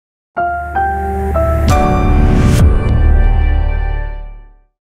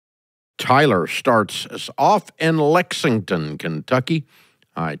Tyler starts us off in Lexington, Kentucky.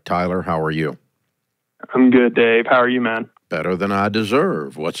 Hi, Tyler. How are you? I'm good, Dave. How are you, man? Better than I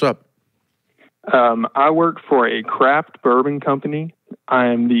deserve. What's up? I work for a craft bourbon company. I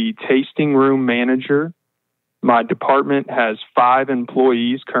am the tasting room manager. My department has 5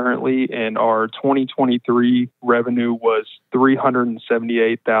 employees currently, and our 2023 revenue was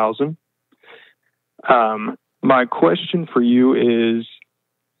 $378,000. My question for you is,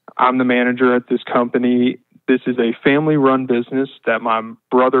 I'm the manager at this company. This is a family-run business that my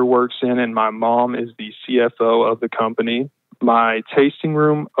brother works in, and my mom is the CFO of the company. My tasting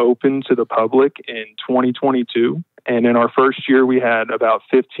room opened to the public in 2022, and in our first year, we had about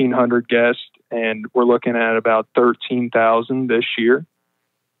 1,500 guests, and we're looking at about 13,000 this year.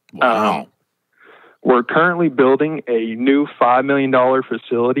 Wow. We're currently building a new $5 million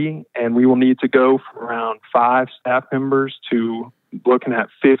facility, and we will need to go from around 5 staff members to looking at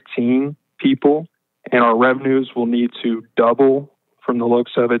 15 people, and our revenues will need to double from the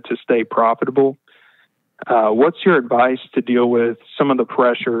looks of it to stay profitable. What's your advice to deal with some of the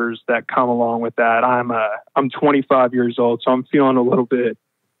pressures that come along with that? I'm 25 years old, so I'm feeling a little bit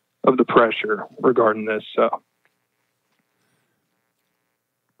of the pressure regarding this. So,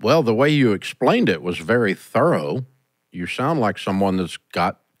 well, the way you explained it was very thorough. You sound like someone that's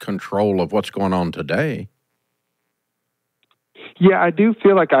got control of what's going on today. Yeah, I do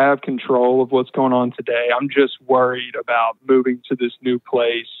feel like I have control of what's going on today. I'm just worried about moving to this new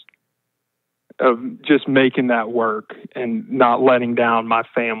place, of just making that work and not letting down my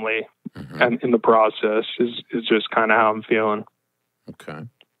family and in the process is just kind of how I'm feeling. Okay.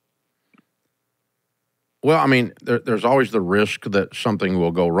 Well, I mean, there's always the risk that something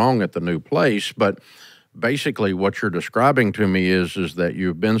will go wrong at the new place, but basically what you're describing to me is that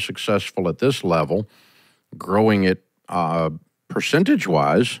you've been successful at this level, growing it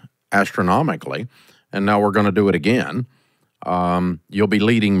percentage-wise astronomically, and now we're going to do it again. You'll be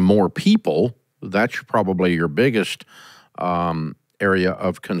leading more people. That's probably your biggest area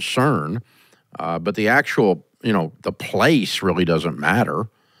of concern. But the actual, the place really doesn't matter.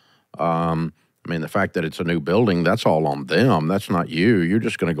 I mean, the fact that it's a new building, that's all on them. That's not you. You're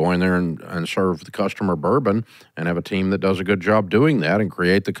just going to go in there and serve the customer bourbon and have a team that does a good job doing that and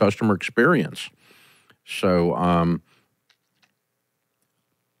create the customer experience. So,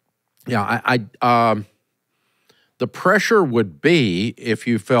 the pressure would be if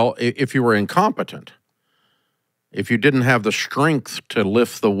you were incompetent, if you didn't have the strength to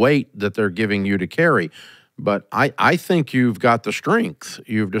lift the weight that they're giving you to carry. But I think you've got the strength.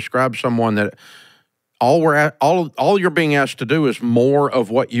 You've described someone that all you're being asked to do is more of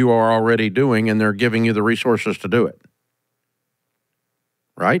what you are already doing, and they're giving you the resources to do it.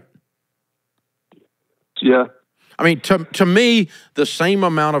 Right? Yeah. I mean, to me, the same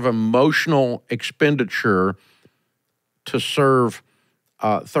amount of emotional expenditure to serve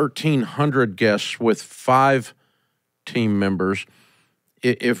 1,300 guests with 5 team members.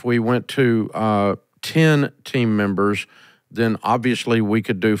 If we went to 10 team members, then obviously we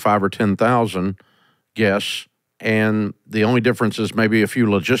could do 5 or 10,000 guests, and the only difference is maybe a few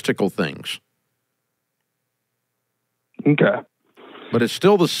logistical things. Okay. But it's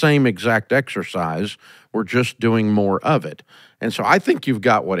still the same exact exercise. We're just doing more of it. And so I think you've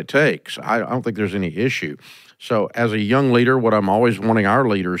got what it takes. I don't think there's any issue. So as a young leader, what I'm always wanting our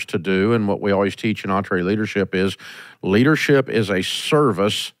leaders to do, and what we always teach in EntreLeadership is leadership is a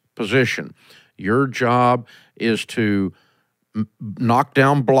service position. Your job is to knock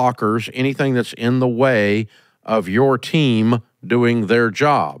down blockers, anything that's in the way of your team doing their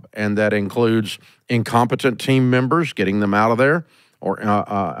job. And that includes incompetent team members, getting them out of there, or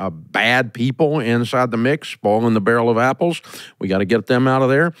bad people inside the mix, spoiling the barrel of apples. We got to get them out of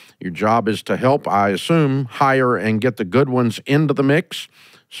there. Your job is to help, I assume, hire and get the good ones into the mix,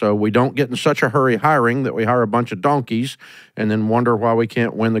 so we don't get in such a hurry hiring that we hire a bunch of donkeys and then wonder why we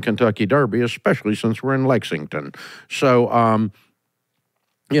can't win the Kentucky Derby, especially since we're in Lexington. So,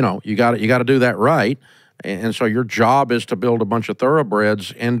 you got to do that right. And so your job is to build a bunch of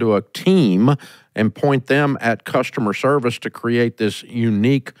thoroughbreds into a team and point them at customer service to create this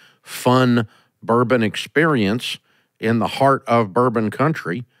unique, fun bourbon experience in the heart of bourbon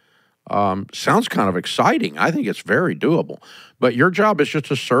country. Sounds kind of exciting. I think it's very doable. But your job is just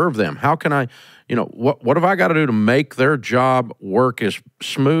to serve them. How can I, what have I got to do to make their job work as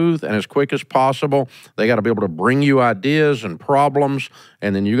smooth and as quick as possible? They got to be able to bring you ideas and problems,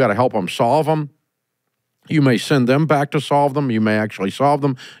 and then you got to help them solve them. You may send them back to solve them. You may actually solve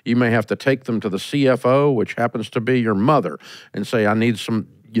them. You may have to take them to the CFO, which happens to be your mother, and say, I need some,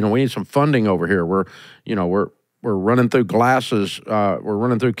 we need some funding over here. running through glasses. We're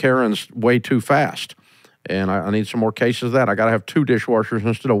running through Karen's way too fast. And I need some more cases of that. I got to have 2 dishwashers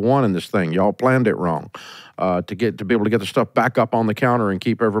instead of 1 in this thing. Y'all planned it wrong. To be able to get the stuff back up on the counter and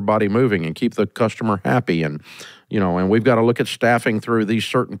keep everybody moving and keep the customer happy. And, and we've got to look at staffing through these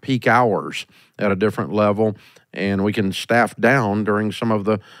certain peak hours at a different level. And we can staff down during some of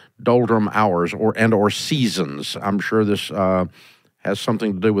the doldrum hours or seasons. I'm sure this has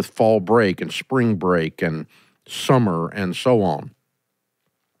something to do with fall break and spring break and summer and so on.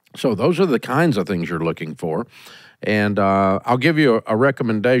 So those are the kinds of things you're looking for. And I'll give you a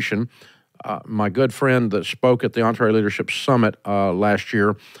recommendation. My good friend that spoke at the EntreLeadership Summit last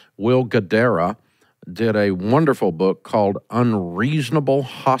year, Will Gadara, did a wonderful book called Unreasonable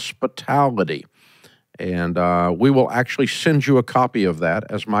Hospitality. And we will actually send you a copy of that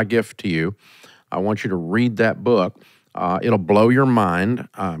as my gift to you. I want you to read that book. It'll blow your mind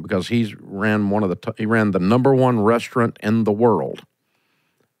because he ran the #1 restaurant in the world.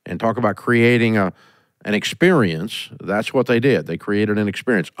 And talk about creating an experience. That's what they did. They created an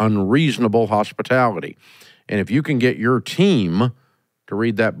experience, unreasonable hospitality. And if you can get your team to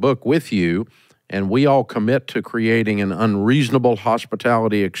read that book with you, and we all commit to creating an unreasonable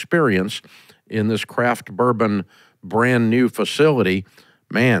hospitality experience in this craft bourbon brand new facility,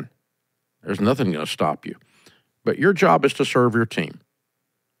 man, there's nothing going to stop you. But your job is to serve your team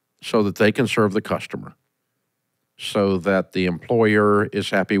so that they can serve the customer, so that the employer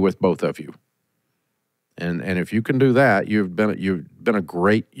is happy with both of you. And if you can do that, you've been a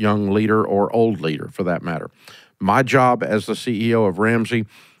great young leader or old leader for that matter. My job as the CEO of Ramsey,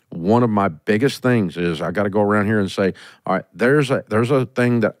 one of my biggest things is I got to go around here and say, all right, there's a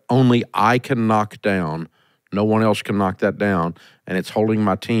thing that only I can knock down. No one else can knock that down, and it's holding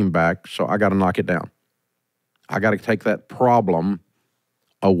my team back, so I got to knock it down. I got to take that problem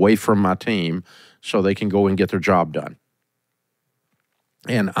away from my team so they can go and get their job done.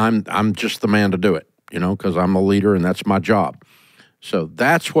 And I'm just the man to do it, because I'm a leader and that's my job. So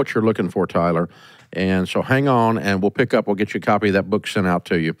that's what you're looking for, Tyler. And so hang on and we'll get you a copy of that book sent out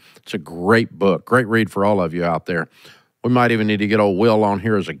to you. It's a great book, great read for all of you out there. We might even need to get old Will on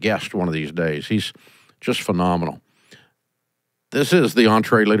here as a guest one of these days. He's just phenomenal. This is the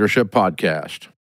EntreLeadership Podcast.